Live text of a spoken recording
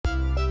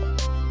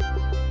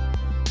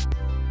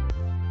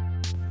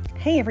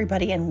Hey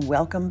everybody, and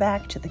welcome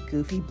back to the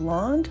Goofy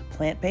Blonde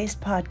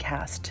Plant-Based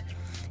Podcast.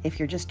 If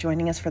you're just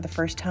joining us for the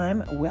first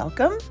time,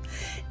 welcome.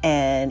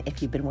 And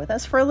if you've been with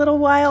us for a little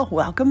while,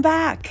 welcome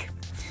back.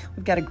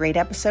 We've got a great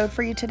episode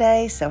for you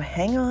today, so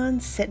hang on,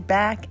 sit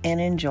back, and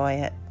enjoy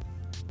it.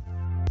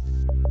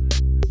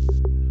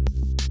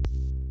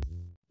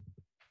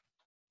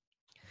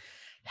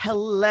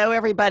 Hello,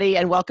 everybody,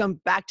 and welcome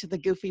back to the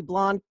Goofy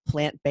Blonde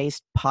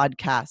Plant-Based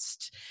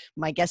Podcast.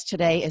 My guest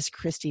today is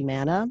Christy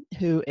Manna,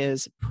 who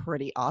is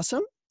pretty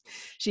awesome.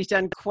 She's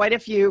done quite a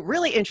few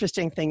really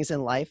interesting things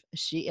in life.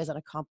 She is an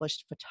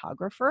accomplished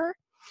photographer,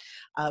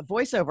 a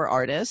voiceover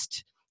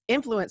artist,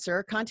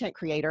 influencer, content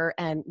creator,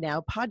 and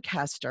now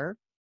podcaster.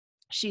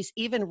 She's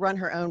even run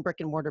her own brick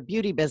and mortar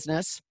beauty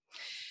business.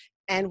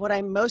 And what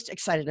I'm most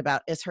excited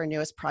about is her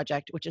newest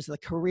project, which is the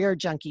Career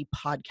Junkie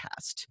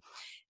podcast.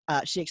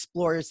 She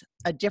explores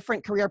a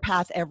different career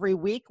path every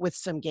week with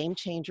some game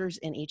changers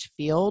in each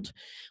field,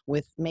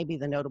 with maybe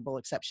the notable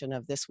exception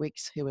of this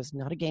week's, who is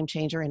not a game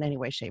changer in any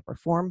way, shape, or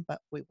form, but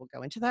we will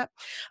go into that.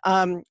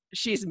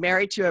 She's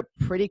married to a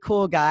pretty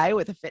cool guy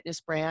with a fitness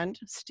brand,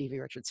 Stevie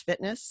Richards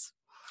Fitness.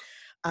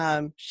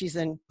 She's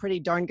in pretty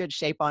darn good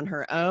shape on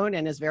her own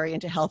and is very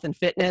into health and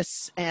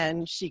fitness,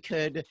 and she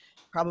could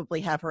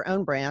probably have her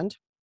own brand.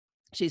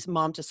 She's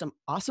mom to some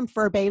awesome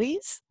fur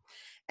babies,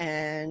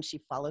 and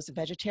she follows a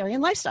vegetarian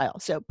lifestyle.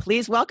 So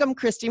please welcome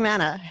Christy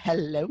Manna.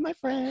 Hello, my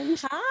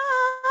friend.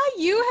 Hi,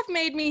 you have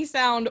made me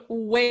sound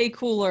way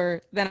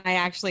cooler than I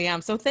actually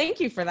am. So thank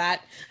you for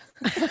that.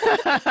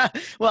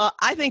 Well,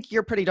 I think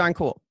you're pretty darn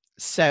cool.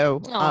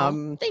 So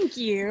thank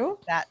you.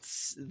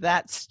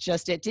 That's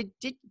just it.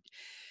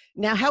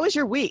 Now, how was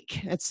your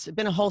week? It's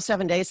been a whole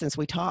 7 days since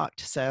we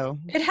talked. So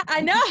I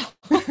know.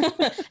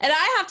 And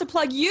I have to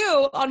plug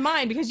you on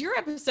mine because your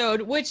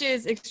episode, which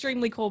is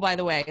extremely cool, by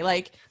the way,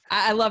 like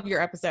I love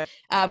your episode,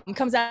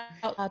 comes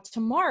out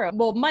tomorrow.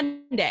 Well,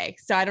 Monday.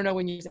 So I don't know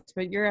when you use it,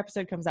 but your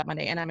episode comes out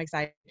Monday and I'm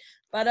excited.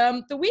 But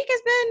the week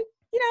has been,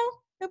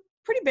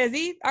 pretty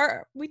busy.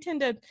 We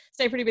tend to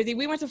stay pretty busy.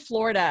 We went to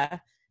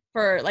Florida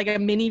for like a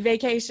mini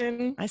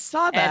vacation. I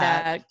saw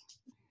that. And,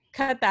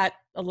 cut that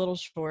a little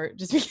short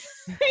just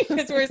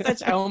because we're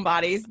such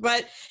homebodies,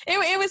 but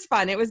it was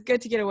fun. It was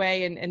good to get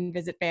away and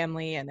visit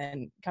family and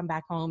then come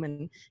back home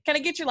and kind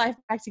of get your life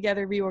back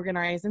together,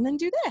 reorganize, and then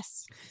do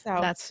this. So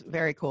that's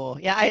very cool.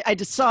 Yeah. I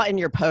just saw in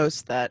your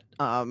post that,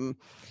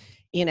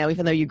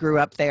 even though you grew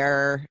up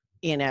there,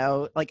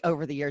 like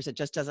over the years, it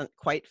just doesn't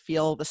quite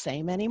feel the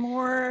same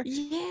anymore.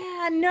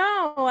 Yeah,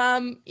 no.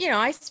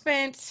 I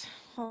spent,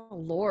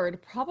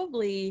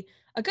 probably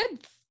a good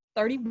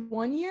 30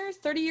 years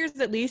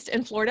at least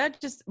in Florida,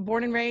 just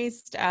born and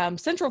raised,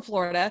 Central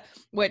Florida,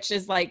 which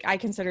is like, I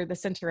consider the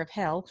center of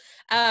hell.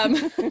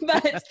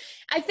 But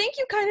I think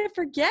you kind of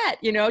forget,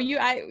 you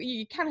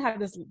kind of have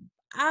this,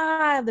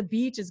 the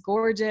beach is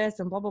gorgeous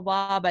and blah, blah,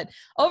 blah. But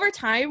over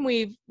time,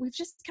 we've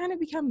just kind of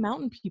become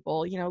mountain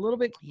people, a little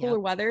bit cooler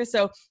weather.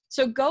 So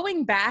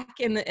going back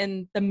in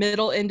the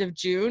middle end of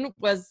June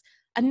was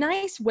a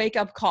nice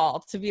wake-up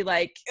call to be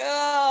like,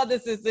 oh,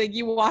 this is like,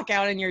 you walk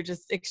out and you're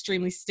just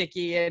extremely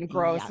sticky and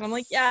gross. Yes. And I'm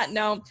like, yeah,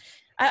 no,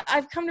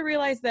 I've come to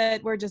realize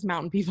that we're just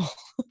mountain people.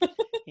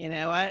 You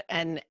know what?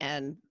 And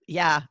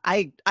yeah,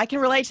 I can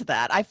relate to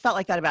that. I felt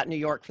like that about New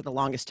York for the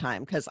longest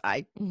time because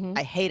I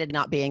hated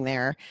not being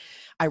there.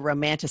 I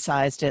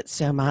romanticized it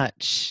so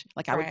much.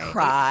 Like I would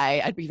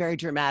cry. I'd be very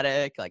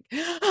dramatic. Like,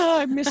 oh,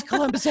 I miss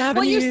Columbus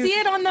Avenue. Well, you see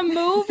it on the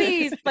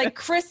movies, like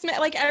Christmas,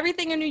 like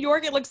everything in New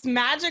York, it looks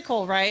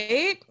magical,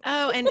 right?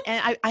 Oh, and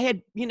I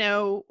had,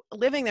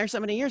 living there so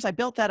many years, I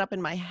built that up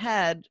in my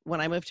head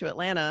when I moved to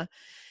Atlanta.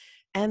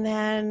 And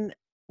then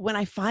when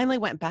I finally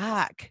went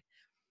back,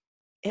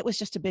 it was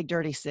just a big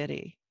dirty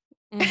city.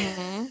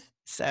 Mm-hmm.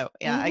 So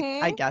yeah,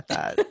 I get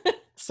that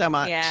so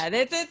much. Yeah,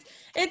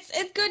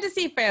 it's good to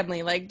see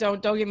family. Like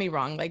don't get me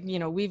wrong. Like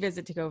we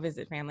visit to go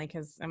visit family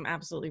because I'm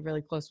absolutely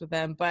really close with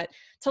them. But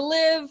to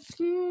live,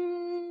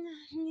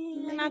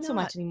 not so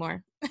much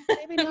anymore.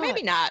 Maybe not.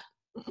 Maybe not.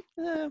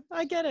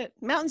 I get it.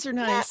 Mountains are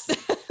nice.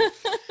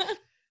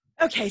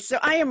 Okay, so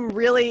I am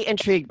really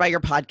intrigued by your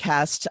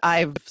podcast.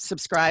 I've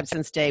subscribed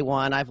since day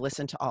one. I've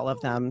listened to all of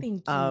them.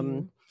 Thank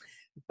you.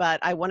 But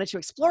I wanted to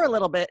explore a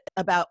little bit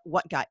about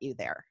what got you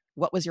there.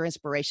 What was your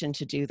inspiration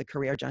to do the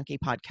Career Junkie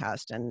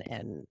podcast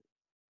and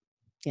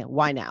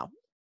why now?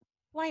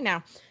 Why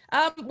now?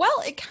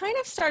 Well, it kind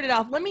of started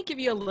off, let me give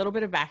you a little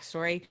bit of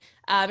backstory.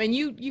 And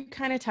you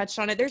kind of touched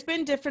on it. There's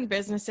been different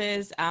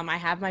businesses. I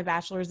have my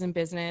bachelor's in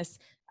business,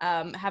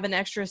 have an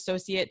extra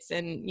associates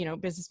in,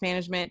 business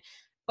management,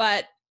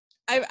 but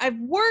I've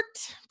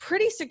worked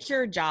pretty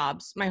secure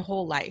jobs my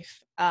whole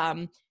life.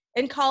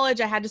 In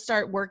college, I had to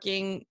start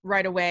working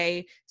right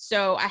away.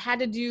 So I had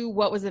to do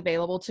what was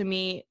available to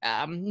me,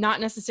 not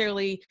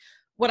necessarily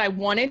what I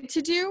wanted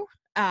to do.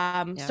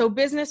 So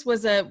business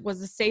was a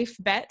safe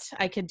bet.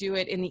 I could do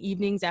it in the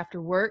evenings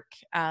after work.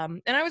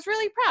 And I was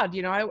really proud.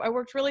 I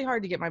worked really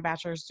hard to get my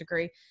bachelor's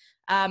degree.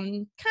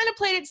 Kind of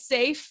played it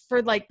safe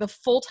for like the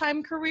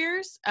full-time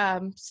careers.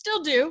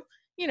 Still do.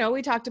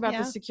 We talked about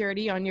the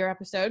security on your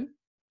episode.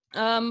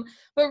 But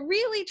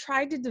really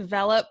tried to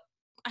develop,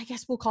 I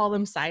guess we'll call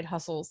them side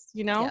hustles,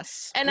 you know?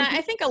 Yes. And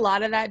I think a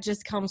lot of that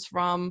just comes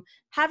from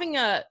having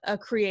a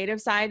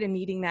creative side and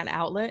needing that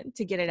outlet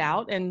to get it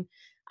out. And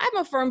I'm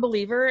a firm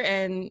believer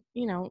in,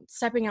 you know,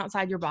 stepping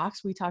outside your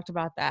box. We talked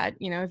about that.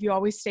 You know, if you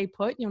always stay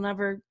put, you'll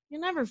never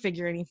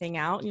figure anything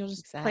out. You'll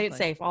just play it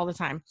safe all the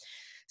time.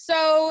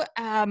 So,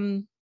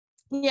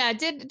 yeah,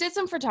 did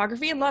some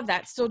photography and love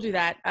that. Still do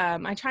that.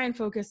 I try and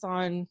focus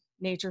on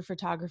nature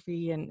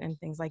photography and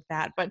things like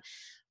that. But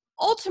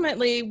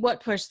ultimately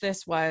what pushed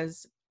this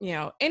was, you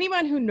know,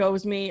 anyone who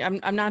knows me,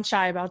 I'm not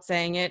shy about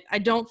saying it. I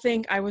don't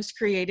think I was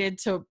created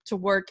to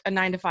work a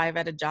 9 to 5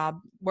 at a job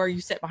where you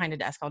sit behind a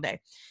desk all day.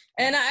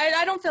 And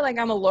I don't feel like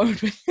I'm alone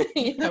with,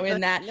 you know, in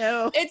that.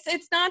 No.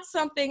 It's not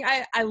something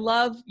I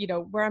love, you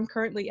know, where I'm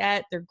currently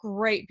at. They're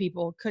great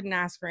people. Couldn't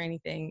ask for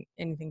anything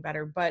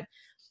better. But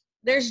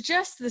there's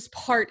just this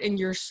part in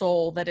your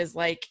soul that is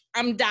like,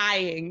 I'm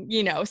dying,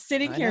 you know,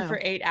 sitting here for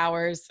 8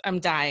 hours, I'm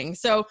dying.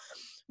 So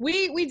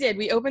we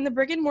opened the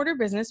brick and mortar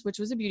business, which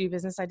was a beauty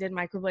business. I did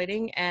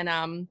microblading,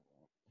 and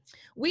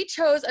we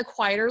chose a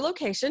quieter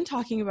location,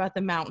 talking about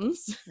the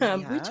mountains.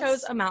 We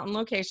chose a mountain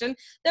location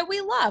that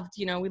we loved.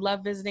 You know, we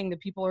love visiting. The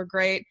people are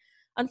great.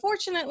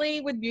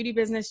 Unfortunately, with beauty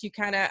business,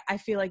 I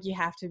feel like you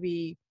have to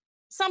be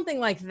something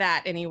like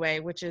that anyway,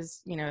 which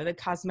is, you know, the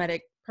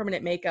cosmetic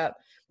permanent makeup.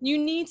 You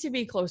need to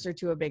be closer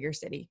to a bigger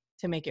city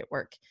to make it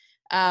work.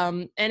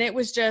 And it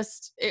was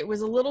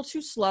a little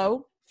too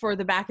slow for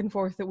the back and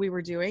forth that we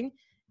were doing.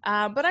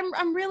 But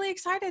I'm really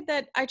excited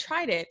that I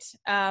tried it.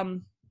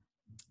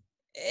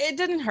 It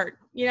didn't hurt.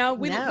 You know,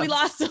 we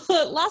lost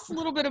a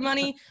little bit of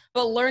money,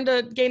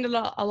 but gained a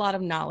lot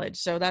of knowledge.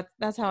 So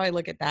that's how I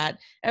look at that.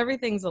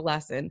 Everything's a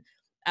lesson.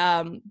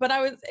 But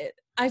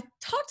I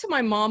talked to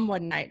my mom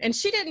one night, and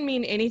she didn't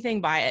mean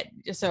anything by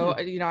it. So,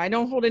 you know, I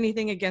don't hold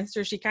anything against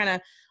her. She kind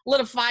of lit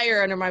a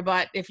fire under my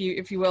butt, if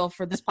you will,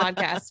 for this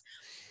podcast.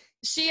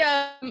 She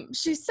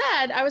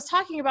said, I was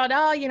talking about,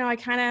 you know, I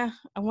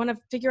want to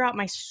figure out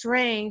my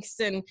strengths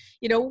and,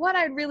 you know, what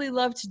I'd really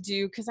love to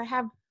do, because I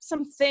have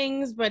some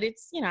things, but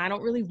it's, you know, I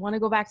don't really want to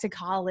go back to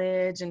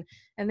college and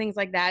things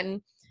like that.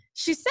 And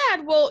she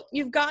said, well,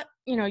 you've got,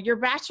 you know, your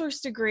bachelor's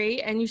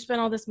degree and you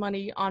spent all this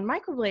money on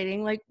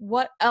microblading. Like,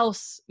 what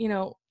else, you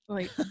know,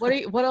 like,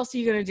 what else are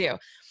you going to do?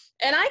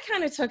 And I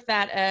kind of took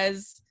that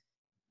as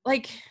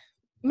like,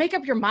 make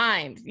up your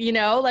mind, you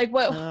know, like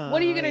what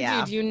are you going to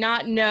do? Do you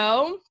not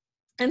know?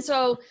 And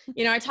so,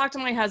 you know, I talked to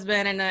my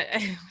husband, and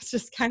I was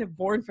just kind of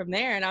born from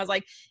there. And I was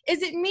like,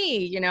 is it me?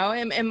 You know,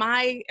 am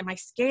I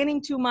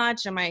scanning too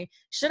much?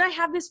 Should I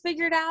have this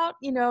figured out?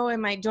 You know,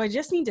 do I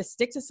just need to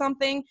stick to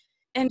something?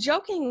 And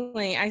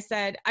jokingly, I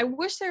said, I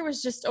wish there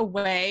was just a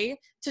way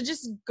to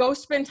just go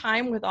spend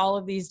time with all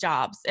of these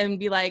jobs and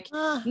be like,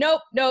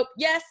 nope,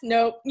 yes,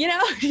 nope, you know,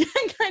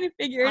 kind of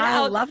figure it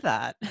out. I love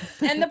that.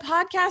 And the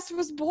podcast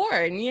was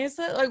born. You know,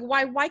 so like,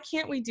 why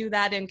can't we do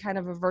that in kind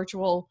of a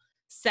virtual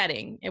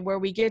setting, and where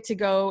we get to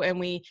go and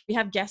we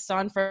have guests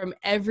on from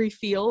every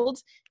field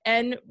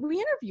and we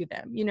interview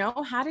them? You know,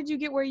 how did you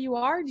get where you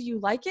are? Do you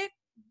like it?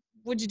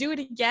 Would you do it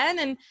again?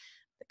 And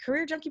the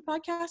Career Junkie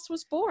podcast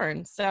was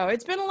born. So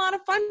it's been a lot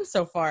of fun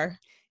so far.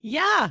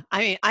 Yeah. I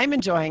mean, I'm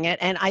enjoying it.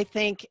 And I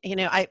think, you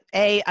know,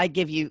 I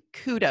give you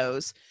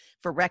kudos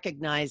for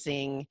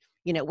recognizing,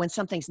 you know, when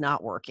something's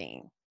not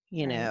working,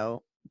 you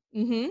know,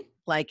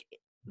 like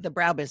the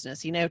brow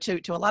business, you know, to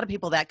a lot of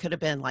people that could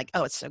have been like,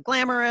 oh, it's so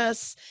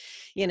glamorous,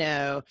 you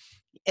know,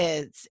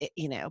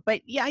 you know,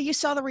 but yeah, you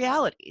saw the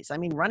realities. I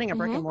mean, running a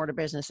brick and mortar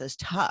business is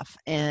tough.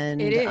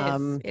 And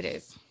it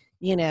is.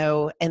 You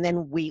know, and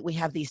then we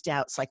have these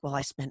doubts like, well,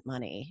 I spent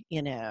money,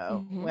 you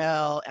know,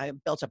 well, I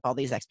built up all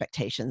these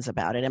expectations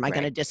about it. Am I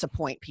going to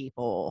disappoint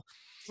people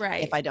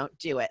if I don't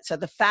do it? So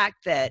the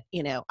fact that,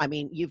 you know, I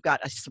mean, you've got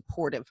a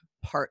supportive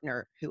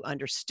partner who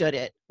understood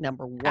it,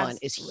 number one,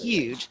 is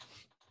huge.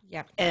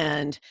 Yeah.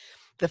 And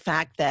the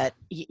fact that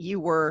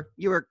you were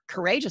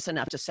courageous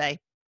enough to say,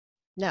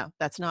 no,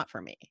 that's not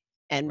for me.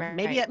 And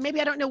maybe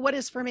I don't know what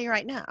is for me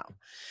right now.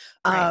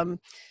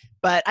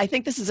 But I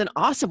think this is an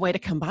awesome way to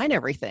combine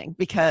everything,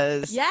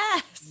 because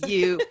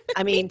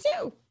I mean,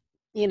 too.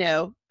 You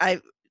know,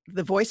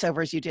 the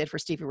voiceovers you did for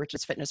Stevie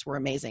Richards Fitness were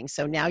amazing.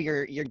 So now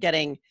you're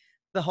getting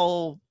the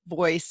whole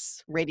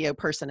voice radio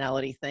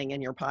personality thing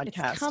in your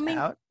podcast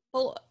out.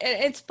 Well,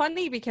 it's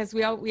funny because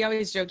we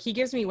always joke, he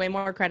gives me way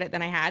more credit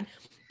than I had.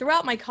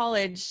 Throughout my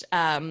college,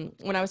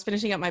 when I was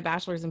finishing up my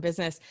bachelor's in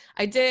business,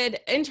 I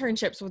did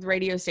internships with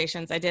radio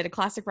stations. I did a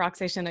classic rock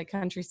station, a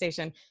country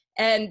station,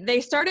 and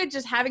they started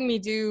just having me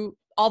do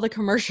all the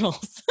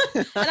commercials.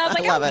 And I was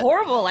like, I'm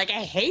horrible. Like,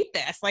 I hate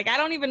this. Like, I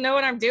don't even know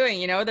what I'm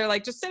doing. You know, they're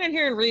like, just sit in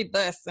here and read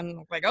this. And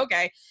I'm like,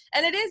 okay.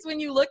 And it is,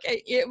 when you look at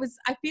it,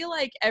 I feel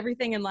like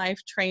everything in life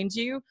trains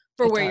you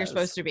for where you're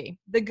supposed to be,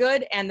 the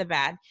good and the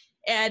bad.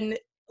 And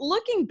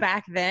looking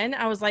back then,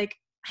 I was like,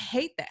 I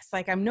hate this.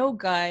 Like, I'm no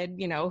good.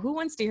 You know, who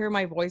wants to hear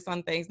my voice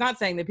on things? Not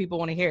saying that people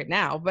want to hear it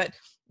now, but,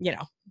 you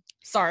know,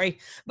 sorry.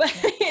 But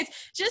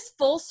it's just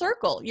full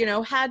circle, you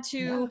know, had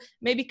to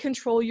maybe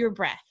control your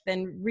breath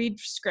and read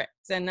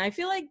scripts. And I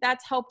feel like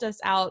that's helped us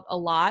out a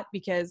lot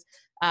because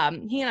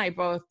he and I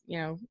both, you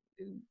know,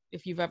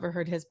 if you've ever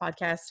heard his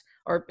podcast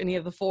or any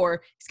of the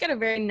four, he's got a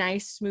very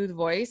nice, smooth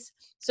voice.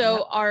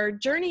 So our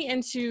journey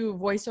into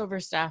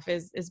voiceover stuff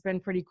has been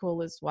pretty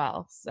cool as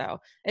well. So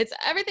it's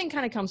everything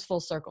kind of comes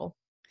full circle.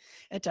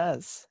 It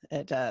does.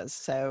 It does.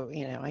 So,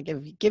 you know, I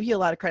give you a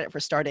lot of credit for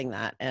starting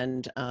that.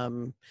 And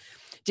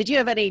did you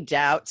have any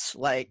doubts?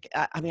 Like,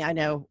 I mean, I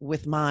know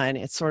with mine,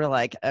 it's sort of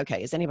like,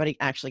 okay, is anybody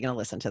actually going to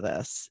listen to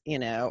this? You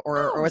know,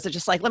 or was it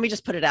just like, let me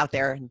just put it out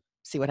there and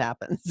see what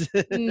happens?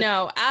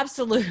 No,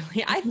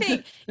 absolutely. I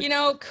think, you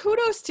know,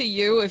 kudos to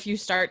you if you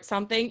start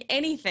something,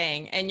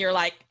 anything, and you're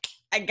like,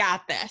 I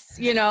got this,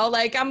 you know,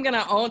 like I'm going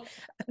to own.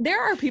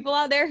 There are people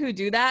out there who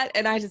do that.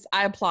 And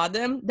I applaud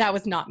them. That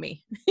was not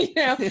me, you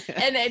know,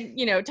 and then,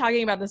 you know,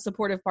 talking about the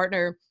supportive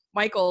partner,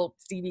 Michael /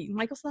 Stevie,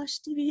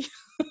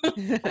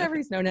 whatever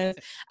he's known as,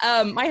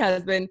 my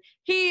husband,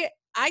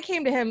 I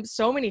came to him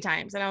so many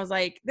times and I was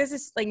like, this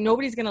is like,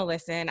 nobody's going to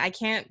listen. I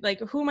can't,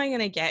 like, who am I going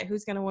to get?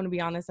 Who's going to want to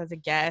be on this as a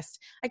guest?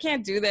 I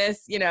can't do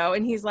this, you know?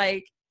 And he's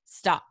like,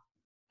 stop,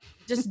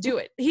 just do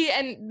it.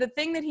 And the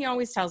thing that he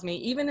always tells me,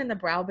 even in the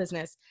brow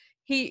business,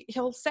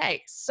 he'll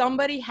say,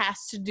 somebody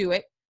has to do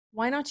it.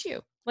 Why not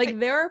you? Like,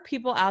 there are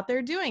people out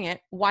there doing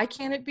it. Why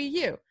can't it be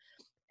you?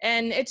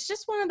 And it's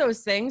just one of those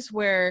things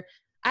where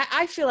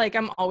I feel like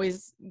I'm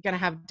always going to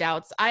have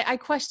doubts. I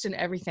question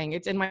everything.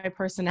 It's in my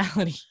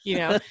personality. You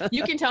know,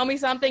 you can tell me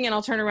something and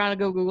I'll turn around and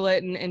go Google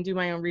it and do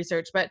my own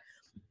research. But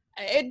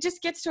it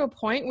just gets to a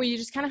point where you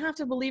just kind of have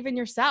to believe in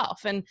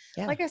yourself. And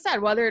like I said,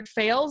 whether it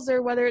fails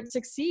or whether it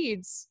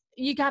succeeds,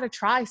 you got to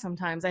try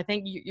sometimes. I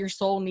think your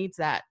soul needs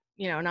that,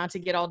 you know, not to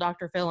get all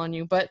Dr. Phil on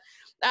you, but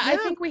I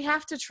think we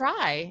have to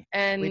try.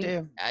 And we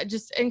do.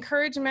 Just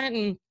encouragement.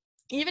 And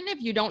even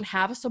if you don't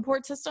have a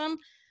support system,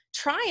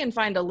 try and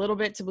find a little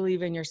bit to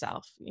believe in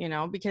yourself, you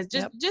know, because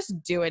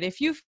just do it. If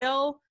you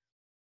fail,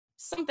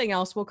 something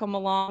else will come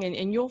along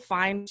and you'll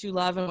find what you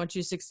love and what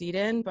you succeed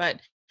in. But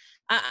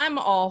I'm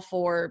all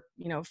for,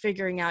 you know,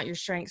 figuring out your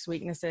strengths,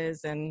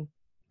 weaknesses, and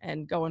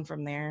going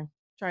from there,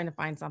 trying to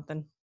find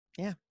something.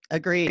 Yeah,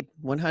 agreed.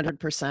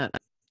 100%.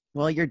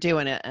 Well, you're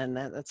doing it, and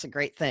that's a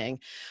great thing.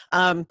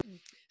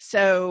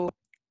 So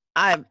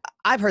I've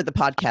heard the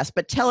podcast,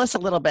 but tell us a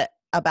little bit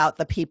about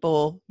the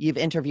people you've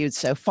interviewed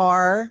so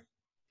far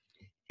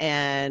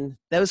and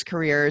those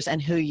careers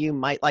and who you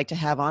might like to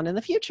have on in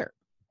the future.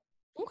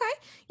 Okay.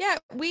 Yeah.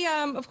 We,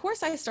 of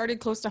course I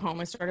started close to home.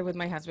 I started with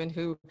my husband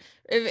who,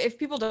 if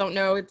people don't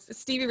know, it's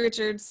Stevie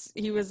Richards.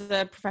 He was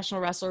a professional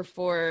wrestler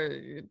for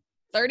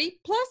 30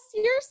 plus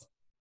years.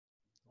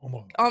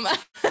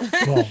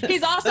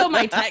 He's also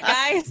my tech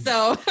guy.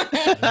 So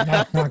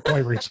not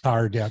quite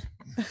retired yet.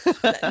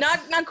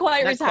 not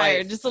quite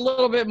retired, just a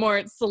little bit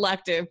more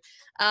selective.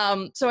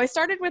 So I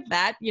started with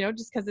that, you know,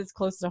 just because it's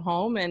close to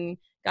home, and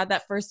got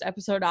that first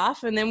episode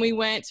off. And then we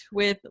went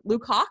with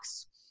Luke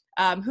Hawx,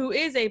 who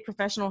is a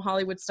professional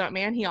Hollywood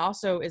stuntman. He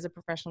also is a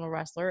professional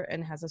wrestler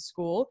and has a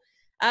school.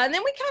 And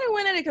then we kind of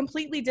went in a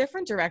completely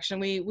different direction.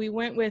 We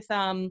went with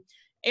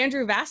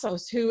Andrew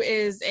Vassos, who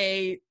is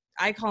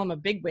I call him a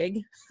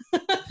bigwig,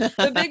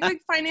 the bigwig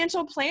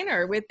financial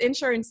planner with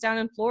insurance down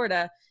in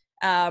Florida.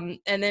 And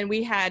then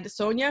we had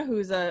Sonia,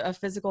 who's a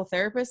physical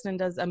therapist and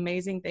does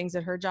amazing things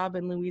at her job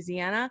in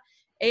Louisiana.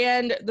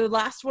 And the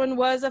last one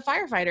was a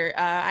firefighter.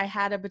 I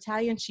had a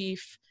battalion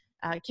chief,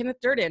 Kenneth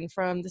Durden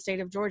from the state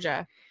of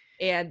Georgia.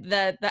 And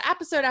the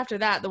episode after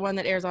that, the one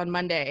that airs on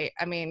Monday,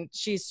 I mean,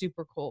 she's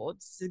super cool.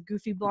 It's a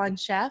goofy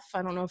blonde chef.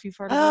 I don't know if you've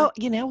heard of her. Oh,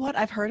 you know what?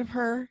 I've heard of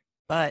her,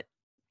 but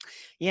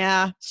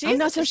yeah, I'm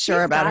not so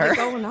sure about her. She's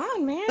got it going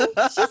on, man.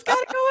 She's got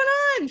it going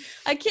on.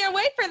 I can't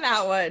wait for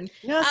that one.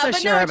 Not so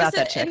sure about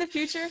that chick. In the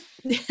future,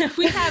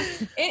 we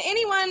have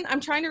anyone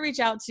I'm trying to reach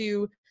out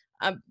to.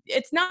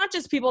 It's not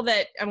just people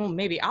that, well,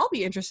 maybe I'll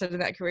be interested in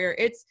that career.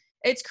 It's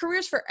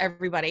careers for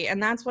everybody.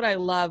 And that's what I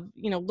love,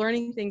 you know,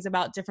 learning things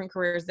about different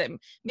careers that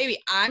maybe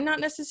I'm not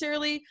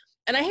necessarily,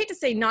 and I hate to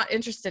say not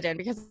interested in,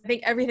 because I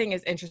think everything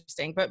is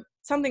interesting, but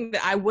something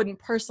that I wouldn't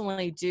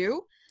personally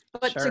do,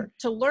 but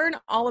to learn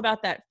all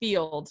about that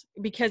field,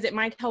 because it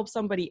might help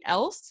somebody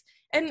else.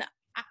 And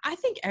I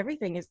think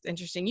everything is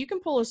interesting. You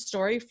can pull a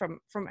story from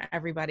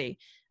everybody.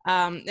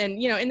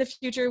 And, you know, in the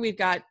future, we've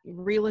got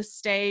real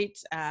estate.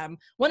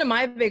 One of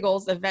my big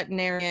goals, a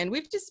veterinarian.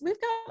 We've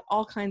got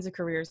all kinds of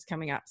careers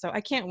coming up. So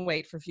I can't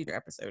wait for future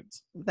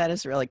episodes. That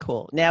is really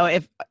cool. Now,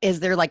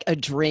 is there like a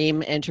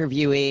dream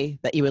interviewee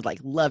that you would like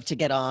love to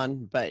get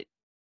on, but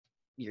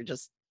you're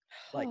just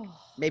like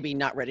maybe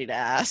not ready to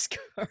ask?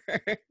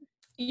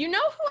 You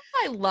know who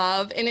I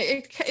love, and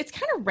it's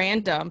kind of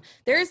random.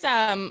 There's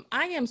I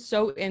am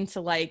so into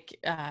like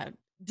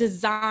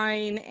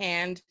design,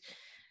 and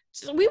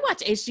we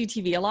watch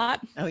HGTV a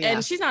lot. Oh, yeah.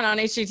 And she's not on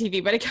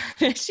HGTV,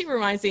 but she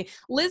reminds me.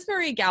 Liz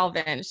Marie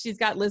Galvin. She's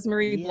got Liz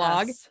Marie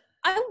blog.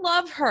 I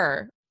love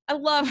her.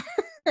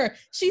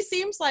 She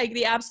seems like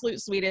the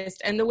absolute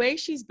sweetest. And the way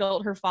she's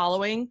built her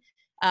following,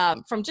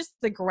 from just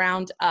the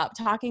ground up,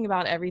 talking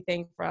about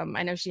everything from,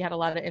 I know she had a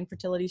lot of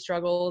infertility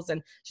struggles,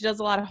 and she does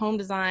a lot of home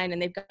design,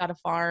 and they've got a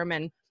farm,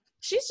 and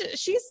she's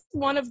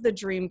one of the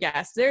dream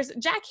guests. There's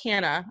Jack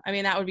Hanna. I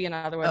mean, that would be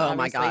another one. Oh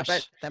my gosh,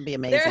 but that'd be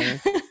amazing.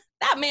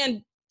 That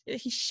man,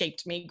 he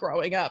shaped me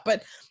growing up,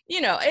 but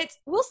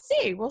we'll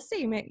see.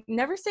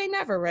 Never say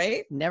never,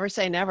 right? Never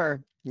say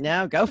never.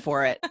 No, go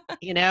for it.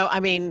 I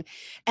mean,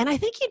 and I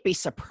think you'd be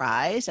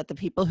surprised at the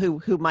people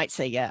who might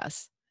say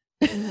yes.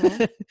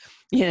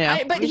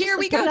 Mm-hmm. But here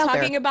we go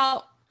talking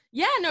about,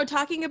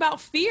 talking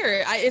about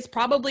fear. It's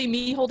probably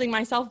me holding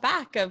myself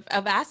back of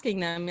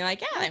asking them,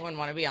 like, they wouldn't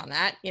want to be on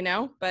that,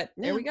 but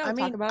there we go.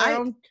 Talk about our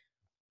own.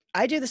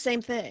 I do the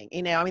same thing.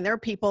 I mean, there are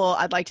people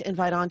I'd like to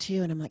invite on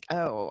to, and I'm like,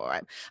 I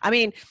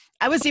mean,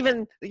 I was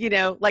even,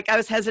 like I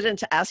was hesitant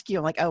to ask you.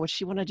 I'm like, would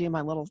she want to do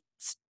my little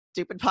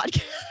stupid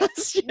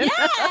podcast?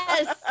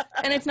 Yes.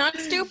 And it's not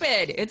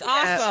stupid. It's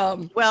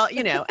awesome. Well,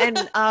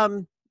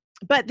 and,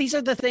 but these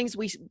are the things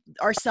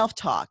our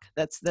self-talk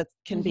that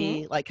can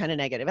be like kind of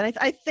negative. And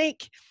I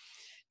think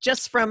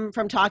just from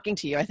talking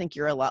to you, I think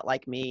you're a lot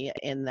like me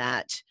in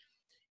that,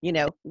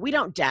 we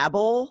don't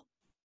dabble,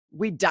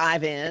 we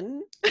dive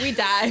in. We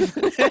dive.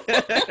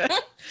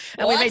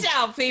 Watch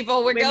out,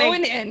 people. We're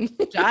going in.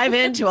 Dive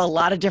into a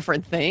lot of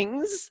different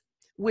things,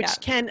 which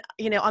can,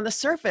 on the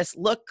surface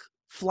look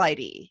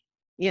flighty,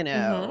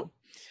 but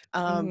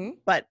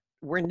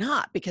we're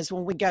not, because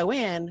when we go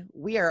in,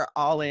 we are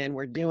all in,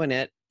 we're doing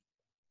it.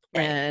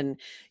 Right. And,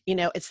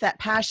 it's that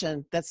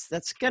passion that's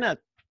going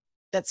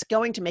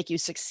to make you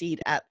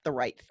succeed at the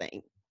right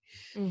thing.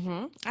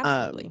 Mm-hmm.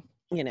 Absolutely.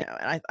 And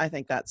I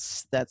think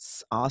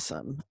that's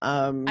awesome.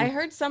 I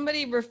heard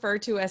somebody refer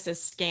to us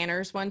as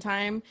scanners one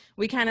time.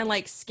 We kind of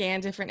like scan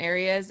different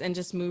areas and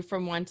just move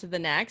from one to the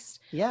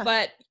next. Yeah.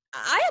 But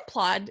I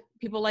applaud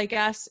people like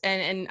us,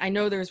 and I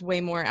know there's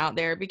way more out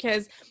there,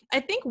 because I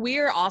think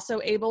we're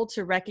also able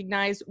to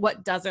recognize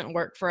what doesn't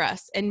work for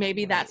us. And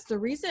maybe that's the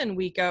reason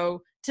we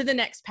go to the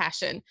next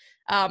passion.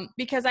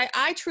 Because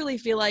I truly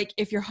feel like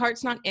if your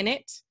heart's not in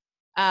it,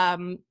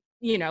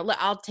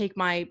 I'll take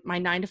my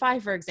 9 to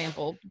 5, for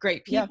example.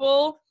 Great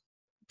people,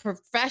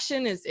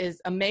 profession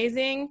is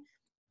amazing.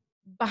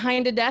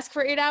 Behind a desk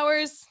for 8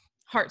 hours,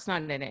 heart's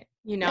not in it,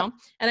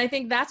 And I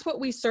think that's what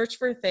we search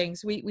for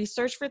things. We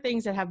search for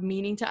things that have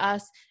meaning to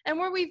us and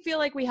where we feel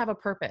like we have a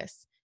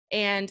purpose.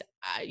 And,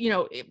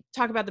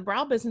 talk about the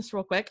brow business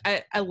real quick.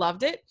 I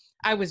loved it.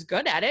 I was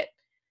good at it,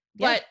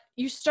 but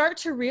you start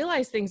to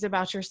realize things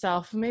about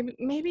yourself.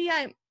 Maybe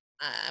I'm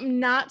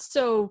not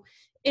so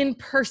in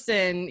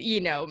person,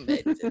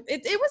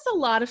 it was a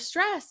lot of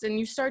stress, and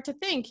you start to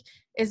think,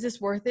 is this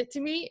worth it to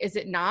me? Is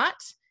it not?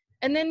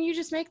 And then you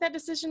just make that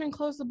decision and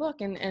close the book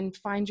and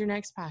find your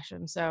next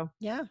passion. So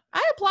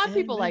I applaud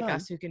people like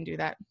us who can do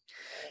that.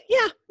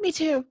 Yeah, me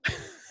too.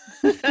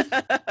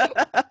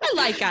 I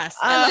like us.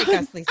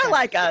 Lisa. I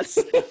like us.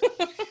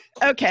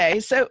 Okay.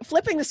 So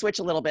flipping the switch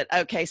a little bit.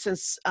 Okay.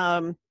 Since,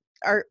 are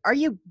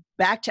you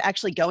back to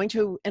actually going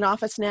to an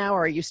office now,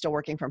 or are you still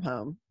working from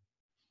home?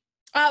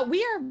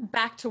 We are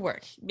back to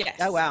work. Yes.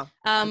 Oh, wow.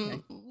 Okay.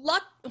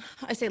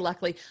 I say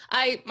luckily.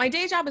 My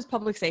day job is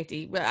public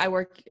safety. I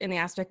work in the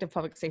aspect of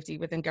public safety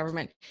within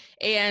government,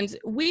 and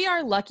we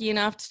are lucky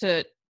enough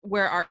to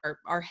where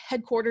our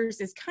headquarters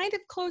is kind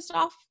of closed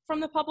off from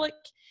the public.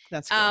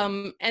 That's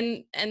good.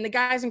 And the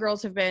guys and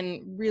girls have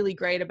been really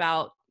great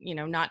about,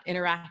 not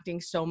interacting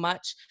so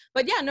much.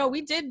 But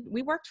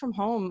we worked from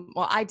home.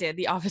 Well, I did.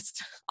 The office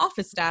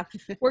staff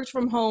worked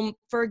from home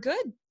for a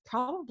good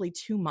probably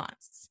 2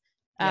 months.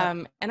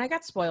 And I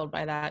got spoiled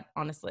by that,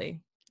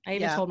 honestly. I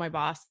even told my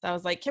boss, I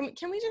was like, can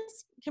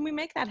we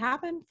make that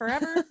happen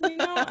forever?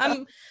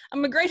 I'm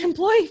a great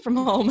employee from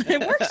home.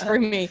 It works for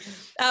me.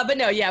 But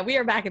no, we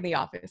are back in the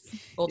office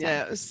full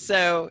time. Yeah.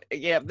 So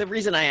the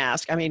reason I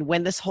ask, I mean,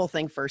 when this whole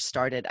thing first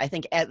started, I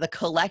think the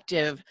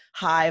collective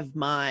hive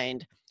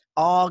mind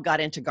all got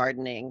into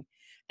gardening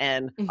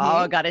and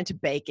all got into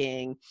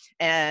baking.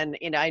 And,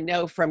 I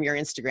know from your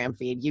Instagram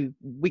feed,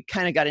 we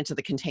kind of got into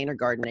the container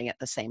gardening at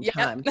the same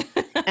time.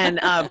 And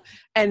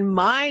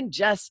mine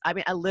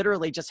I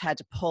literally just had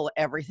to pull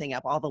everything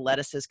up, all the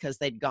lettuces, because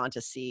they'd gone to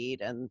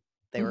seed and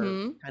they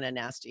were kind of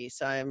nasty.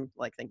 So I'm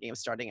like thinking of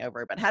starting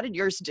over. But how did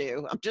yours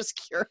do? I'm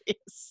just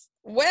curious.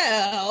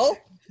 Well,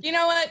 you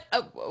know what?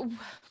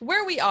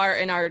 Where we are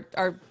in our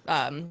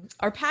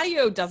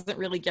patio doesn't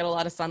really get a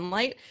lot of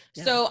sunlight.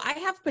 Yeah. So I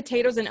have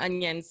potatoes and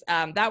onions.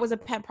 That was a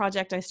pet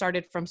project I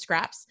started from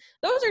scraps.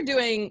 Those are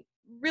doing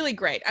really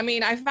great. I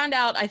mean, I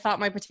thought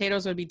my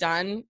potatoes would be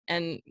done,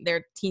 and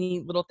they're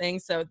teeny little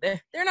things. So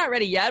they're not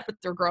ready yet, but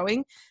they're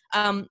growing.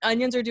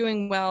 Onions are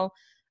doing well.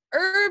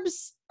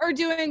 Herbs are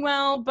doing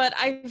well, but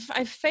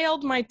I've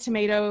failed my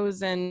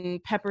tomatoes,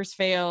 and peppers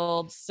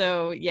failed.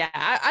 So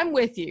I'm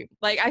with you.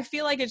 Like, I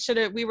feel like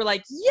we were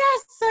like,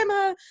 yes, I'm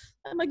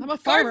a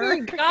farmer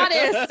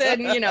goddess.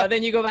 And,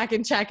 then you go back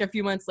and check a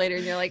few months later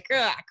and you're like,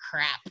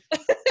 crap.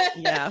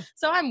 Yeah.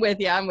 So I'm with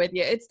you.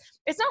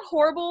 It's not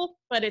horrible,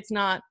 but it's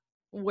not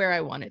where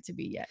I want it to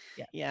be yet.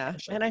 Yeah. For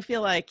sure. And I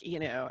feel like,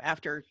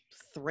 after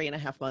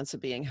 3.5 months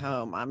of being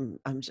home,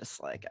 I'm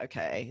just like,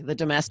 okay, the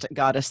domestic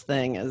goddess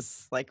thing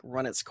is like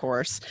run its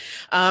course.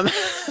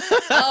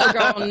 Oh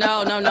girl,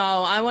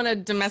 no. I want to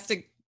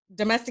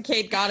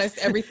domesticate goddess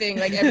everything,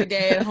 like every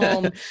day at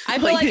home. I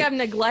feel like I'm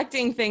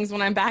neglecting things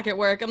when I'm back at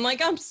work. I'm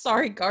like, I'm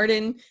sorry,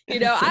 garden.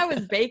 I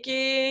was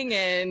baking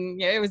and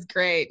it was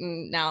great.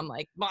 And now I'm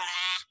like, blah.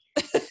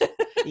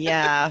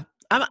 Yeah.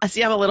 I'm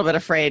a little bit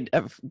afraid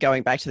of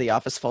going back to the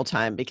office full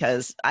time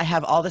because I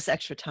have all this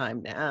extra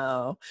time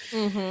now.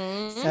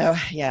 Mm-hmm. So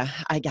yeah,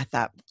 I get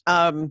that.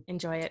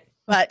 Enjoy it.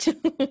 But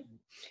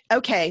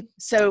okay.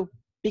 So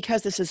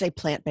because this is a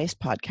plant-based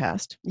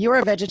podcast, you're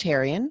a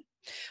vegetarian.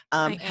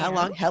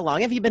 How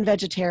long have you been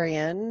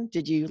vegetarian?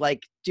 Did you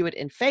do it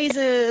in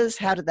phases?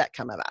 How did that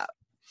come about?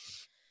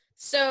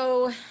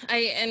 So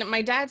and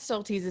my dad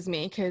still teases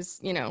me because,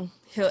 he'll,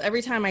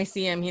 every time I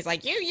see him, he's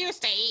like, you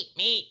used to eat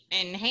meat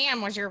and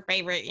ham was your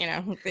favorite,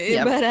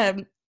 Yep. But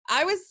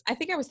I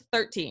think I was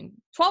 13,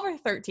 12 or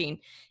 13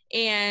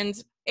 and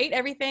ate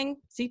everything,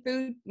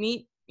 seafood,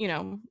 meat,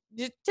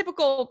 just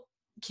typical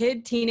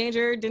kid,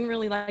 teenager, didn't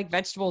really like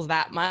vegetables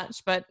that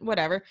much, but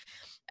whatever.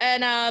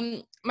 And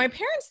my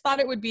parents thought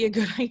it would be a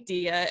good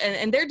idea,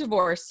 and they're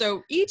divorced,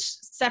 so each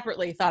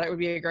separately thought it would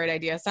be a great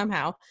idea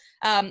somehow.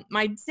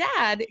 My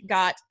dad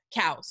got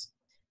cows.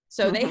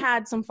 So they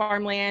had some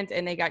farmland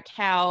and they got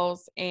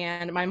cows,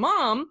 and my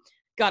mom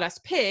got us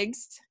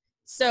pigs.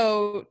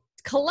 So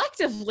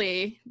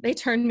collectively, they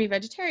turned me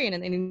vegetarian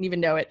and they didn't even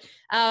know it.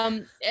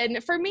 And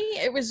for me,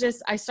 it was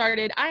just,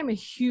 I'm a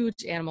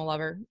huge animal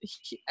lover.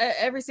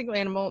 Every single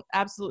animal,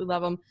 absolutely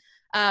love them.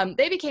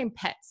 They became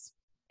pets.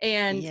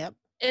 And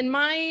in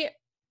my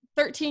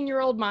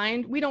 13-year-old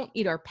mind, we don't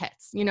eat our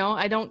pets.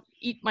 I don't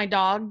eat my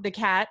dog, the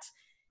cat.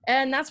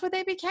 And that's what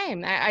they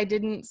became. I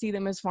didn't see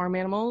them as farm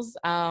animals.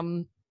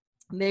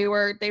 They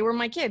were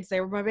my kids. They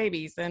were my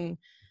babies. And I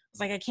was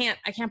like,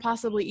 I can't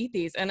possibly eat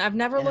these. And I've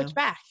never looked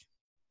back,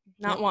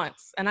 not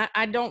once. And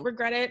I don't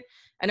regret it.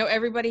 I know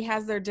everybody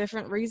has their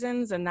different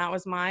reasons, and that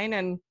was mine.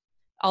 And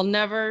I'll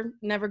never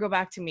go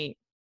back to meat.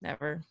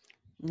 Never.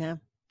 Yeah.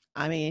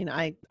 I mean,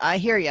 I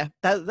hear you.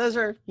 Those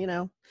are,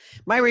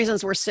 my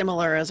reasons were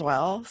similar as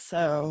well.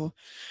 So,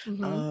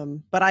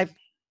 but I've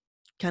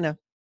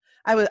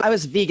I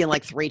was vegan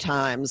like 3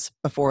 times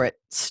before it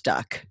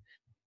stuck.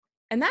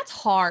 And that's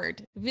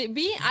hard.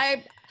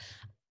 I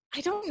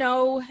don't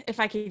know if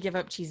I could give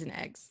up cheese and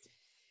eggs.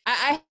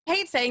 I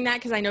hate saying that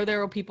because I know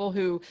there are people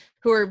who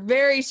are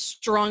very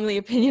strongly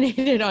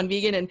opinionated on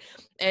vegan,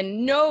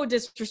 and no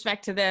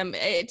disrespect to them.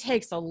 It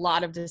takes a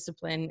lot of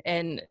discipline,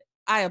 and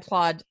I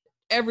applaud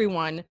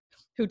everyone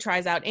who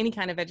tries out any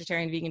kind of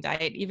vegetarian vegan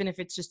diet, even if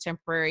it's just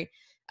temporary.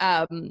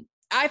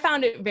 I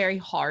found it very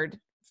hard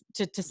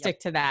to stick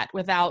to that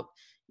without,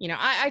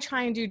 I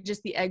try and do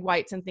just the egg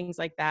whites and things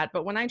like that.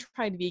 But when I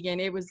tried vegan,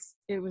 it was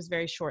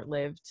very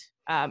short-lived.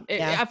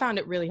 I found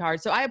it really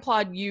hard. So I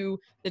applaud you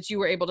that you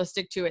were able to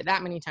stick to it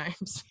that many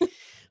times.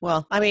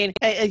 Well, I mean,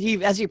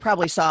 as you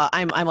probably saw,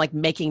 I'm like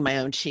making my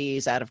own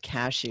cheese out of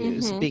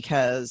cashews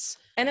because.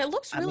 And it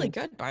looks really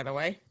good, by the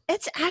way.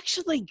 It's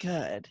actually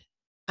good.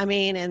 I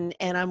mean,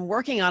 and I'm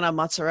working on a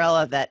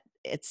mozzarella that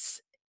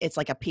it's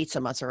like a pizza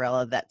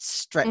mozzarella that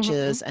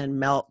stretches and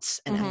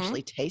melts and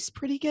actually tastes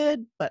pretty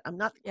good, but I'm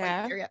not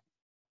quite there yet.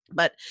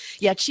 But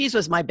yeah, cheese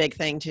was my big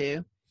thing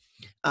too.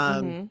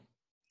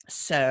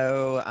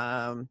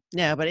 So,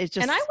 no, but it's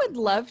just. And I would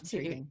love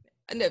to.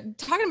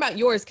 Talking about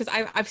yours, because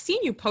I've seen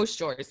you post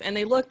yours and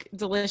they look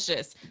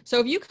delicious. So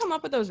if you come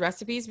up with those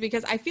recipes,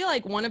 because I feel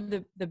like one of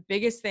the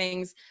biggest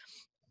things,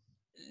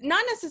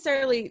 not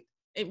necessarily,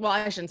 well,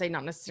 I shouldn't say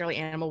not necessarily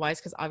animal-wise,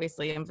 because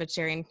obviously I'm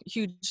vegetarian,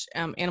 huge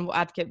animal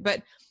advocate,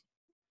 but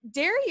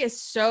dairy is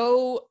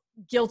so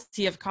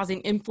guilty of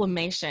causing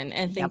inflammation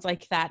and things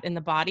like that in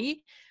the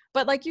body.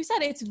 But like you said,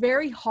 it's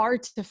very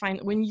hard to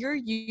find when you're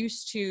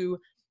used to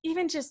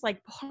even just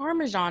like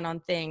Parmesan on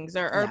things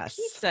or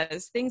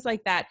pizzas, things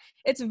like that.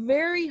 It's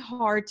very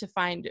hard to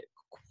find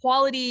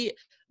quality,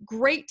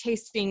 great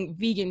tasting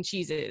vegan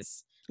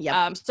cheeses.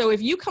 So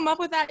if you come up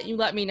with that, you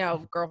let me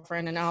know,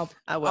 girlfriend, and I'll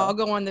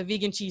go on the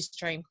vegan cheese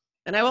train.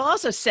 And I will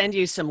also send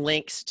you some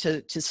links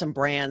to some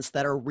brands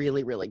that are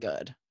really, really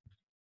good.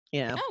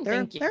 They're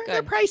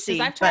pricey.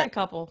 I've tried a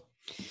couple.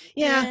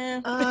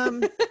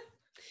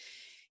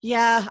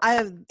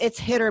 It's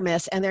hit or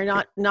miss, and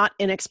they're not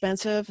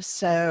inexpensive.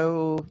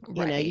 So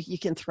you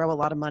can throw a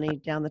lot of money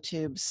down the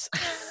tubes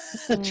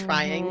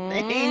trying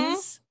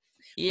things.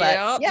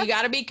 Yeah, you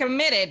got to be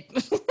committed.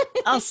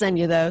 I'll send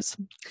you those.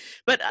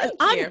 But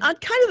on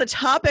kind of the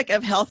topic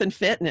of health and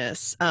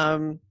fitness,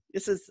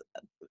 this is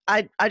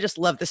I just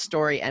love this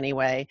story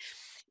anyway.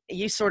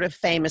 You sort of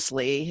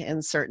famously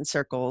in certain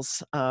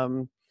circles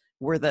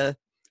were the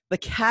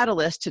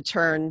catalyst to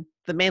turn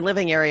the main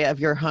living area of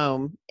your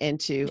home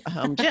into a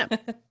home gym.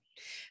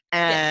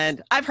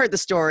 And I've heard the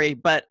story,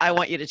 but I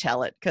want you to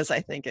tell it because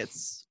I think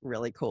it's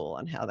really cool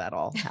on how that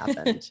all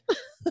happened.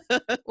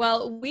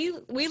 Well, we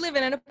live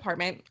in an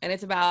apartment, and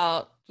it's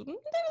about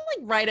like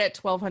right at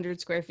 1,200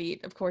 square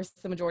feet. Of course,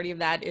 the majority of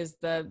that is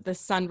the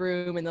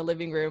sunroom and the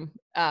living room,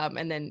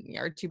 and then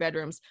our 2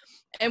 bedrooms.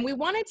 And we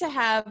wanted to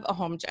have a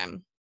home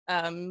gym.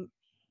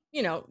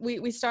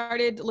 We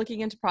started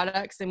looking into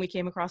products, and we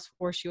came across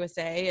Force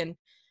USA, and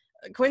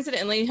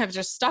coincidentally have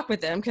just stuck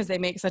with them because they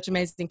make such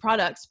amazing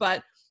products.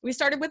 But we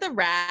started with a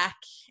rack,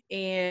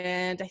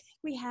 and I think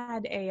we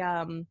had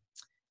a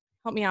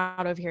help me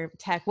out over here,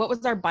 Tech. What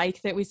was our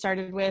bike that we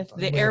started with?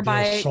 The air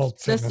bike,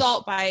 the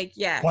salt bike.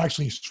 Yeah. Well,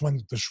 actually,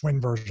 the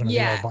Schwinn version of the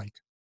air bike.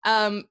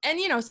 And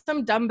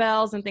some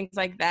dumbbells and things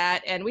like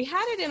that. And we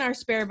had it in our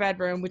spare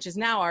bedroom, which is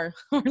now our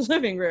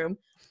living room.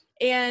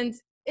 And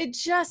it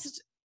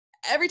just,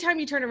 every time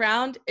you turn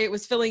around, it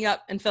was filling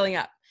up and filling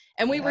up.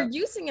 And we were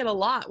using it a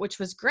lot, which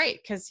was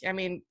great because, I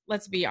mean,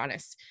 let's be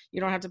honest.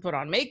 You don't have to put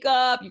on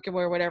makeup. You can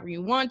wear whatever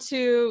you want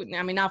to.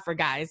 I mean, not for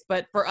guys,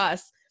 but for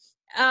us.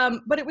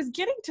 But it was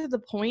getting to the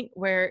point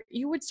where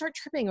you would start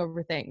tripping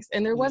over things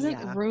and there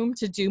wasn't room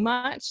to do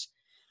much.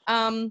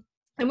 And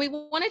we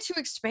wanted to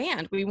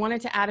expand. We wanted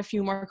to add a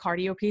few more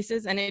cardio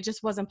pieces and it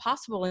just wasn't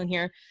possible in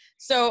here.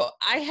 So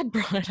I had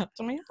brought it up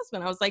to my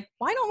husband. I was like,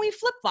 why don't we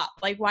flip flop?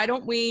 Like, why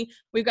don't we've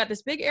got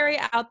this big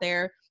area out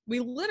there. We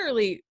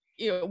literally,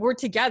 we're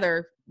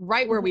together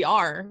right where we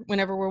are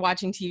whenever we're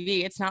watching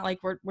TV. It's not like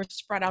we're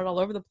spread out all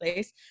over the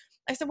place.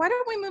 I said, why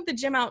don't we move the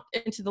gym out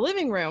into the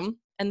living room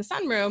and the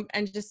sunroom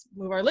and just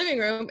move our living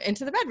room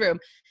into the bedroom?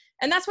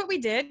 And that's what we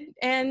did.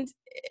 And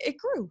it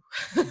grew.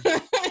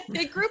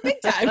 It grew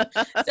big time.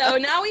 So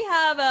now we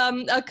have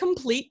a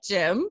complete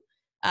gym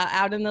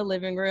out in the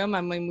living room.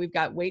 I mean, we've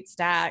got weight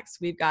stacks.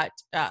 We've got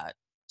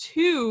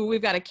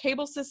we've got a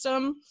cable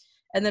system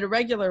and then a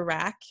regular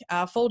rack,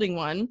 folding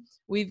one.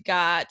 We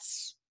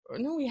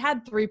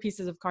had 3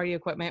 pieces of cardio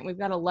equipment. We've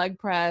got a leg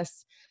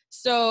press.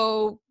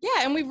 So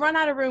yeah, and we've run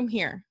out of room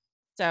here.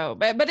 So,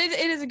 but it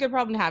is a good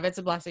problem to have. It's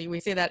a blessing. We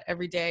say that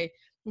every day.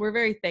 We're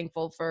very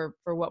thankful for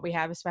what we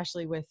have,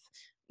 especially with,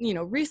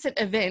 recent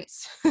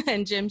events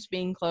and gyms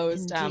being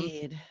closed.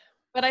 Indeed.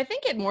 But I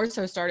think it more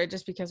so started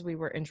just because we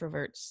were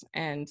introverts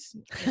and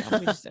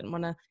we just didn't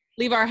want to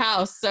leave our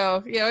house.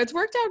 So, it's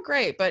worked out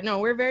great, but no,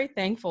 we're very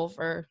thankful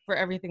for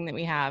everything that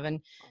we have.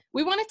 And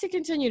we want it to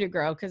continue to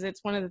grow because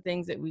it's one of the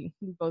things that we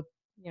both,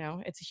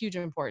 it's huge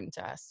important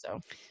to us. So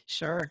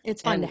sure.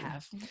 It's fun to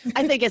have.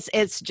 I think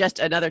it's just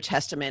another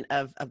testament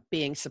of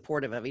being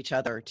supportive of each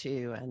other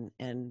too.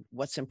 And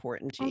what's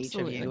important to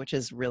Absolutely. Each of you, which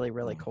is really,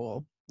 really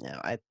cool.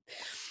 I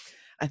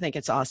think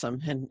it's awesome.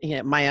 And,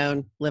 my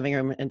own living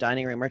room and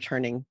dining room are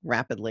turning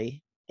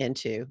rapidly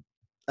into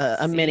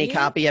a mini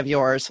copy of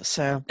yours.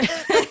 So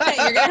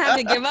you're going to have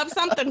to give up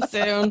something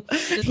soon.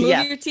 Just move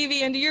your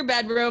TV into your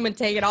bedroom and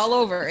take it all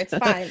over. It's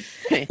fine.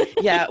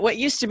 Yeah. What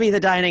used to be the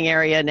dining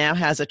area now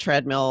has a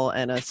treadmill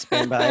and a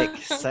spin bike.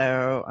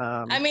 So,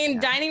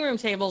 dining room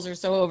tables are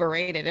so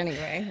overrated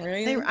anyway.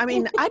 Really?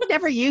 I'd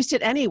never used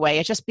it anyway.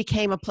 It just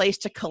became a place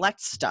to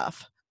collect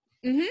stuff.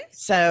 Mm-hmm.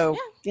 So,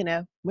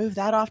 move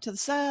that off to the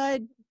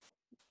side.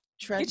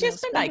 Treadmill, get you a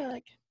spin bike.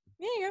 There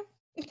you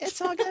go. It's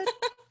all good.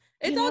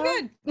 It's all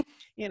good.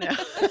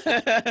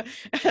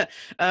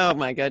 Oh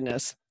my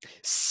goodness.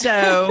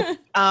 So,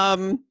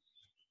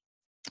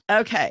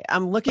 okay.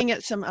 I'm looking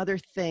at some other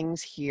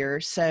things here.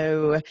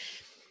 So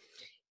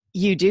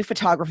you do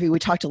photography. We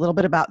talked a little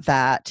bit about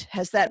that.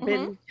 Has that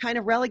been kind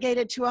of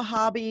relegated to a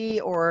hobby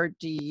or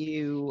do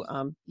you,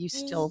 you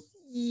still?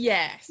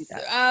 Yes.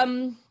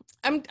 I'm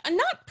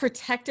not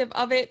protective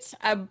of it.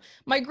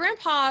 My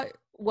grandpa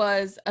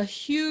was a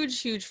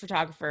huge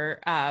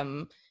photographer.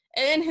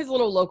 In his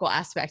little local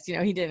aspect,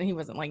 he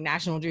wasn't like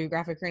National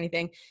Geographic or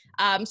anything.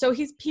 So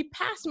he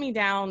passed me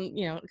down,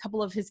 a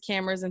couple of his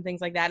cameras and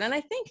things like that. And I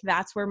think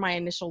that's where my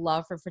initial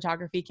love for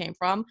photography came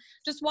from,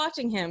 just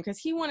watching him because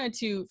he wanted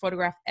to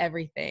photograph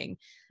everything.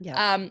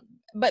 Yeah.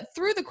 But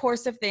through the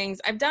course of things,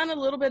 I've done a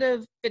little bit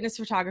of fitness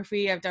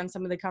photography. I've done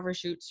some of the cover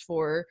shoots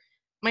for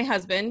my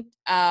husband,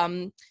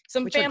 some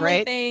Which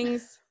family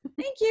things.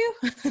 Thank you.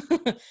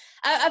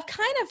 I've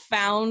kind of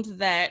found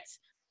that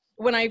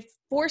when I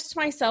forced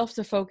myself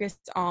to focus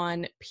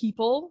on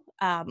people,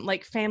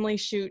 like family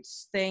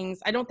shoots, things,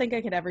 I don't think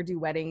I could ever do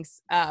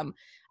weddings.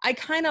 I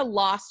kind of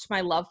lost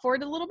my love for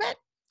it a little bit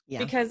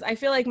because I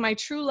feel like my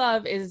true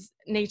love is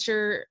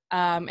nature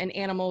and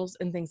animals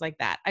and things like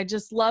that. I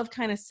just love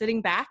kind of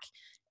sitting back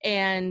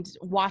and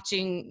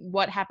watching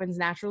what happens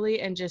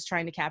naturally and just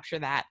trying to capture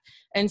that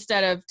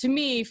instead of, to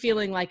me,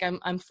 feeling like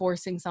I'm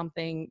forcing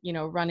something,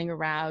 running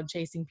around,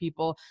 chasing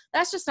people.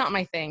 That's just not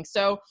my thing.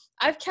 So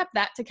I've kept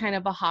that to kind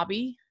of a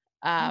hobby.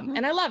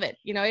 And I love it.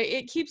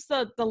 It keeps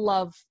the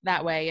love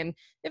that way. And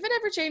if it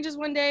ever changes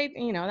one day,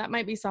 that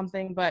might be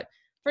something, but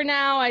for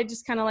now I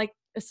just kind of like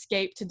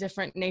escape to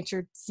different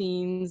nature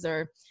scenes,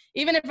 or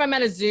even if I'm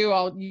at a zoo,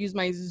 I'll use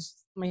my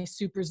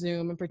super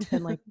zoom and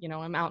pretend like,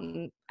 I'm out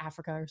in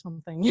Africa or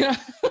something,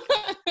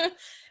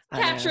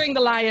 capturing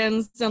the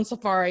lions on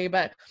safari.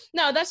 But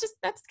no, that's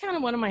kind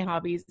of one of my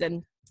hobbies.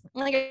 And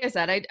like I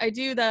said, I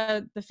do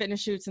the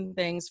fitness shoots and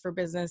things for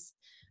business.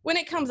 when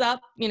it comes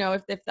up,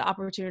 if the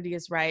opportunity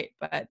is right.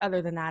 But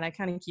other than that, I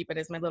kind of keep it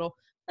as my little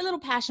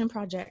passion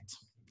project.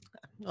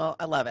 Well,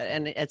 I love it.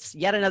 And it's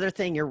yet another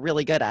thing you're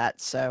really good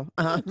at. So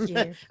Thank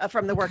you.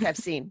 from the work I've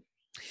seen.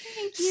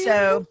 Thank you.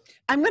 So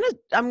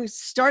I'm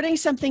starting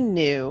something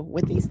new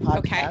with these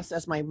podcasts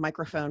as my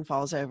microphone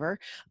falls over.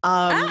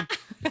 I'm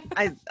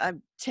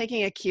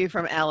taking a cue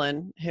from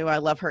Ellen, who I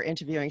love her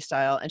interviewing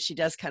style. And she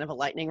does kind of a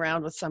lightning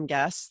round with some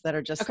guests that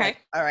are just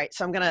like, all right,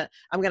 so I'm going to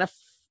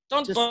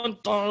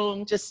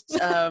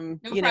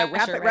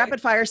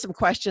rapid fire some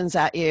questions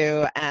at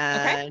you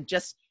and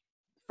just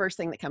first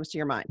thing that comes to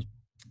your mind.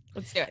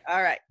 Let's do it.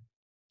 All right.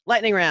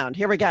 Lightning round.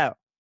 Here we go.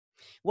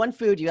 One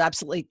food you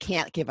absolutely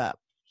can't give up.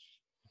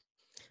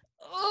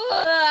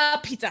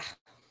 Pizza.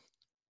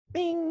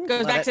 Bing.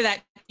 Goes back to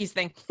that cheese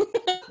thing.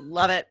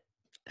 Love it.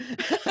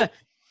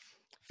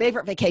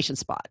 Favorite vacation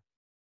spot?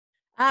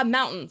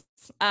 Mountains.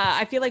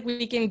 I feel like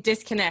we can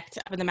disconnect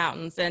up in the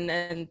mountains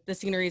and the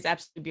scenery is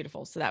absolutely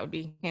beautiful. So that would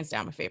be hands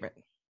down my favorite.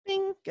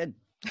 Bing. Good.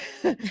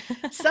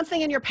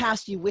 Something in your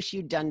past you wish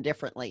you'd done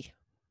differently.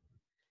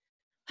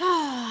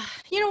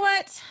 You know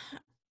what?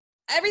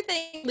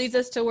 Everything leads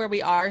us to where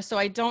we are. So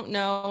I don't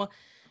know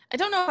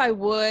if I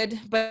would,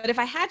 but if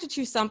I had to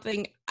choose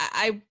something,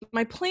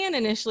 my plan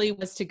initially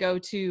was to go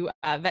to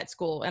vet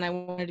school, and I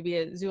wanted to be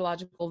a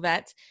zoological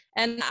vet.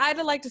 And I'd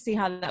like to see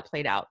how that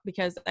played out,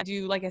 because I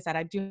do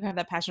have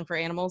that passion for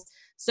animals.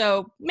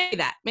 So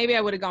maybe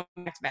I would have gone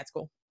back to vet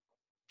school.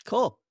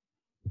 Cool.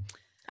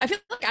 I feel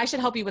like I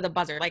should help you with a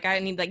buzzer. Like I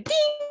need ding.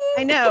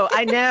 I know.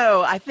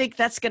 I think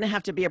that's going to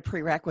have to be a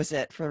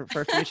prerequisite for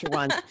future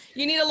ones.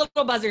 You need a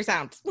little buzzer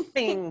sound.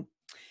 Bing.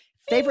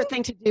 Favorite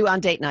thing to do on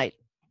date night?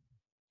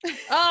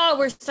 Oh,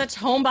 we're such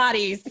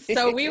homebodies.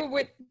 So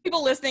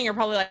people listening are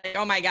probably like,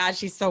 oh my gosh,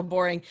 she's so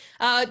boring.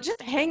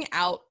 Just hang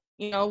out.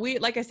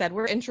 Like I said,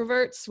 we're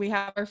introverts. We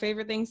have our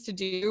favorite things to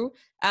do.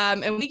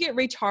 And we get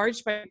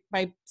recharged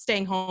by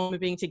staying home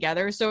and being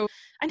together. So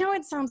I know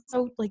it sounds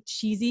so like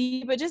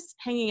cheesy, but just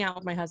hanging out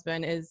with my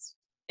husband is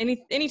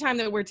any time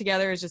that we're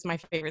together is just my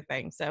favorite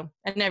thing. So,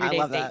 and every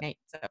day's date night.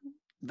 So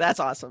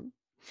that's awesome.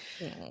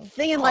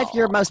 Thing in life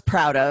you're most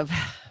proud of?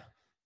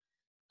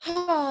 Thing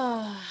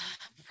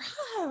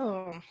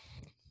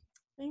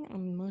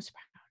I'm most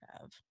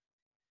proud of,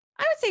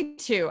 I would say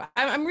two.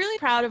 I'm really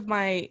proud of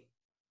my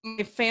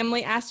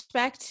family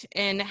aspect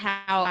and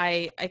how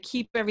I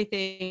keep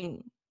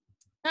everything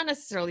not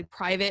necessarily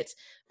private,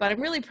 but I'm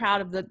really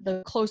proud of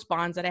the close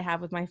bonds that I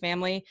have with my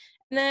family.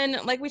 And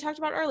then, like we talked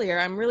about earlier,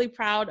 I'm really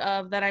proud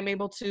of that I'm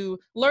able to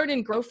learn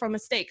and grow from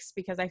mistakes,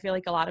 because I feel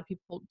like a lot of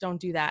people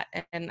don't do that.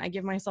 And I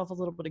give myself a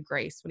little bit of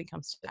grace when it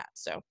comes to that.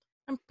 So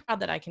I'm proud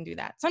that I can do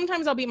that.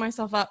 Sometimes I'll beat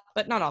myself up,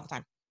 but not all the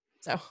time.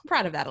 So I'm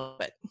proud of that a little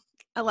bit.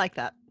 I like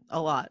that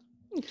a lot.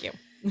 Thank you.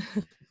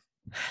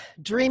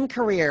 Dream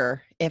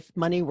career if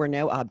money were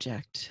no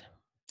object?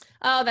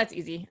 Oh, that's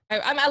easy.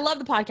 I love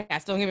the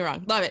podcast. Don't get me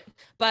wrong. Love it.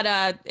 But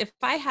if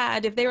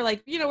they were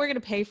like, we're going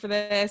to pay for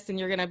this and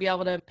you're going to be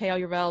able to pay all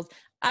your bills,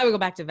 I would go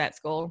back to vet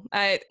school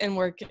and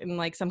work in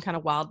like some kind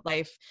of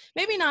wildlife.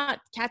 Maybe not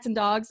cats and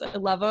dogs. I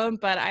love them,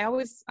 but I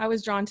was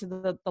drawn to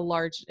the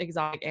large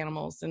exotic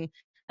animals. And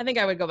I think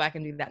I would go back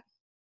and do that.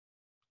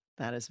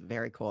 That is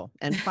very cool.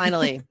 And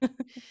finally,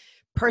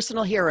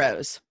 personal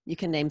heroes. You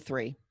can name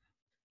 3.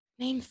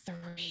 Name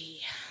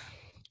 3.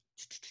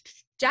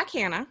 Jack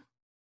Hanna,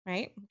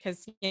 right?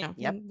 Because, Yep.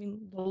 the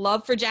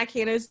love for Jack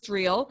Hanna is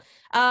real.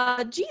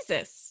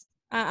 Jesus.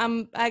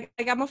 I'm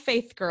a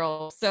faith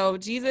girl. So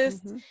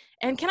Jesus. Mm-hmm.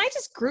 And can I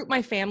just group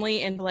my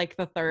family into like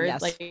the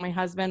third, like my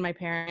husband, my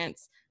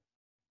parents?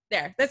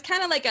 There. That's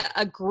kind of like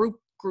a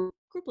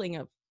grouping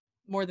of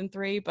more than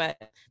 3, but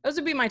those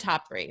would be my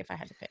top 3 if I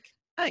had to pick.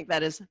 I think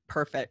that is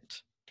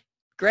perfect.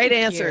 Great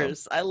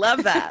answers. I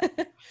love that.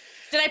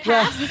 Did I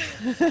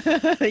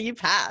pass? Well, you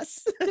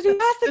pass. Did you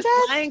pass the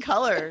test? Flying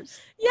colors.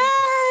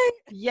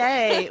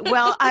 Yay!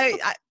 Well,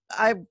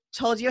 I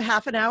told you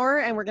half an hour,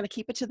 and we're going to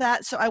keep it to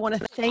that. So I want to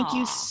thank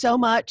you so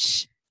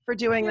much for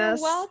doing this.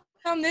 You're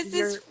welcome. This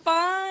is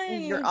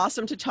fun. You're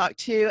awesome to talk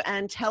to,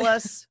 and tell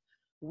us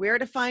where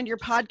to find your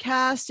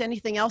podcast.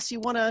 Anything else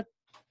you want to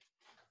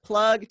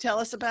plug, tell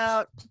us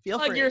about? Feel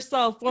free. Plug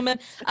yourself, woman.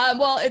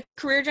 Well, it's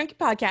Career Junkie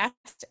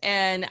Podcast,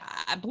 and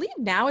I believe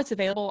now it's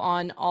available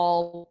on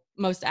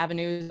most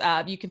avenues.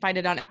 You can find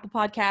it on Apple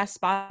Podcasts,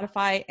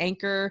 Spotify,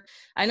 Anchor.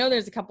 I know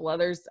there's a couple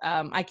others.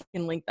 I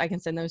can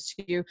send those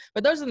to you,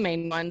 but those are the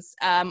main ones.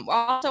 We're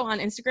also on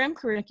Instagram,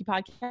 Career Junkie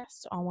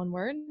Podcast, all one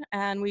word,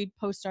 and we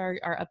post our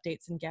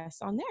updates and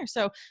guests on there.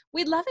 So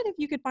we'd love it if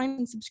you could find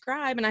and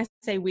subscribe. And I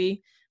say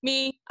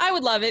I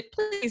would love it.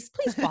 Please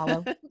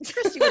follow.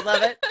 Christy would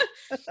love it.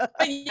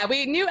 But yeah,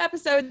 new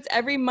episodes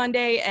every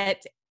Monday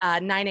at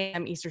 9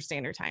 a.m. Eastern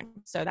Standard Time.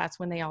 So that's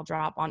when they all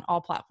drop on all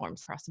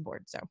platforms across the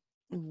board. So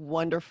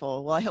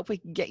wonderful. Well, I hope we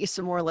can get you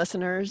some more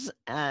listeners,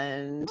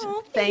 and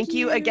thank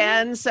you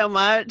again so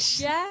much.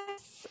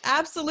 Yes,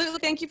 absolutely.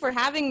 Thank you for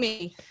having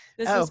me.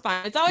 This was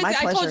fun. It's always,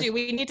 I told you,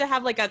 we need to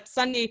have like a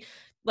Sunday,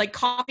 like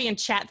coffee and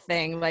chat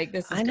thing. Like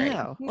this is great. I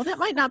know. Well, that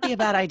might not be a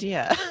bad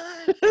idea.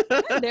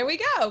 There we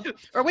go.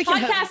 Or we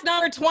can Podcast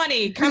number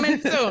 20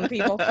 coming soon,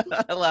 people.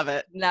 I love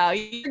it. No,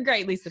 you're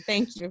great, Lisa.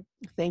 Thank you.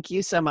 Thank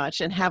you so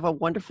much, and have a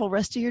wonderful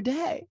rest of your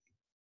day.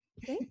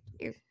 Thank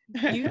you.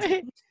 You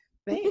too.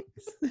 Thanks.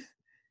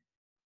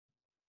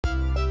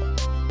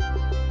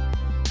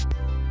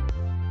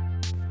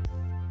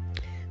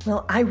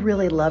 Well, I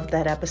really loved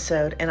that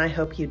episode, and I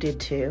hope you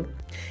did too.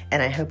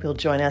 And I hope you'll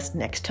join us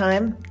next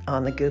time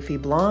on the Goofy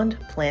Blonde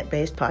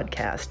Plant-Based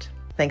Podcast.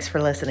 Thanks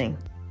for listening.